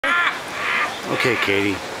Okay,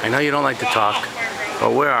 Katie, I know you don't like to talk,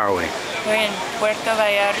 but where are we? We're in Puerto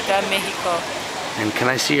Vallarta, Mexico. And can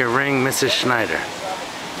I see your ring, Mrs. Schneider?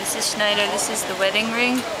 Mrs. Schneider, this is the wedding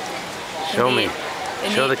ring. Show me.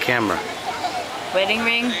 Show the camera. Wedding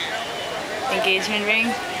ring, engagement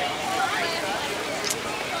ring,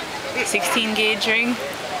 16 gauge ring.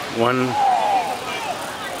 One,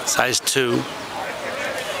 size 2.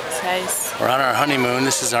 Size. We're on our honeymoon.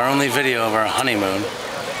 This is our only video of our honeymoon.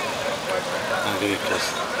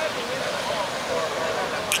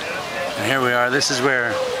 And here we are. This is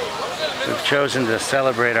where we've chosen to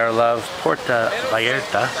celebrate our love, Puerto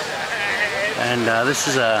Vallarta. And this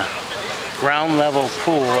is a ground level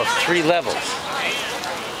pool of 3 levels.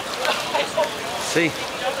 See?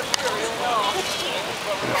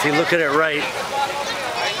 And if you look at it right,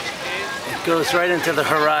 it goes right into the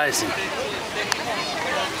horizon.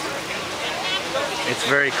 It's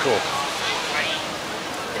very cool.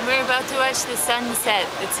 And we're about to watch the sunset.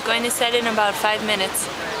 It's going to set in about 5 minutes.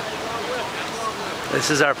 This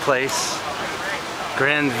is our place,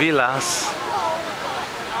 Grand Villas.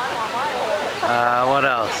 What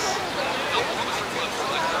else?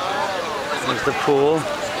 There's the pool.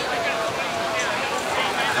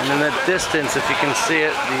 And in the distance, if you can see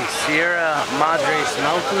it, the Sierra Madres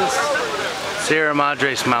Mountains. Sierra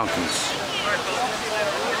Madres Mountains.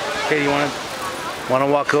 Okay, you want to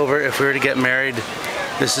walk over? If we were to get married,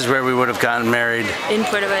 this is where we would have gotten married. In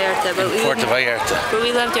Puerto Vallarta, but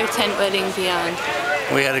we loved our tent wedding beyond.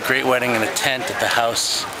 We had a great wedding in a tent at the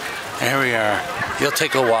house. And here we are. You'll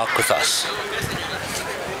take a walk with us.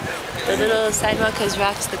 The little sidewalk has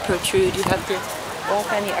rocks that protrude. You have to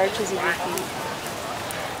walk on the arches of your feet.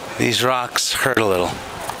 These rocks hurt a little.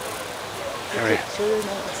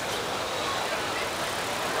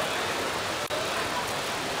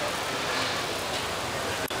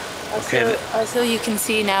 Here Also, you can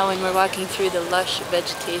see now when we're walking through the lush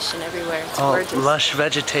vegetation everywhere. It's gorgeous. Lush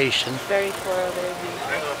vegetation. Very floral, very beautiful.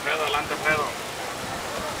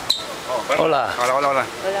 Hola. Hola, hola, hola.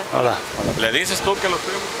 Hola. ¿Le dices tú que lo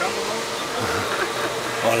estoy buscando?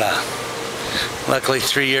 Hola. Luckily,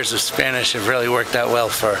 3 years of Spanish have really worked out well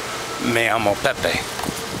for Me llamo Pepe.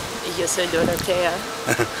 Yo soy Dorotea.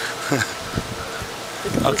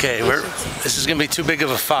 Okay, this is going to be too big of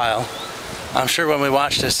a file. I'm sure when we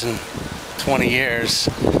watch this in 20 years,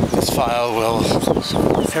 this file will...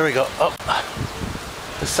 Here we go. Oh,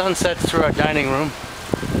 the sun sets through our dining room.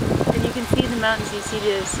 And you can see the mountains. You see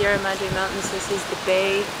the Sierra Madre Mountains. This is the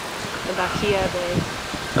bay, the Bahia Bay.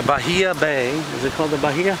 The Bahia Bay. Is it called the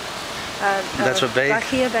Bahia? That's what bay?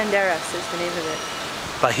 Bahia Banderas is the name of it.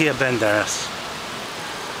 Bahia Banderas.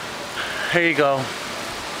 Here you go.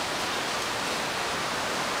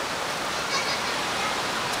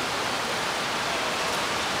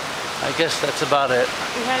 I guess that's about it.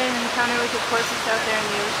 We had an encounter with a porpoise out there in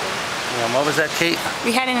the ocean. Yeah, what was that, Kate?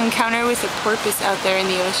 We had an encounter with a porpoise out there in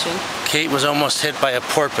the ocean. Kate was almost hit by a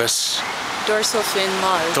porpoise. Dorsal fin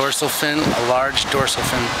large. Dorsal fin, a large dorsal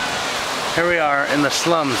fin. Here we are in the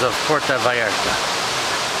slums of Puerto Vallarta.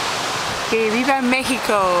 Okay, Viva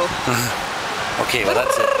Mexico! Okay, well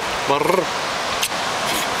that's it. Brr.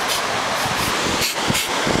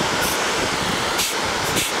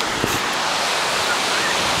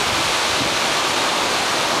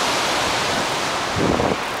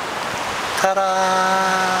 Ta-da!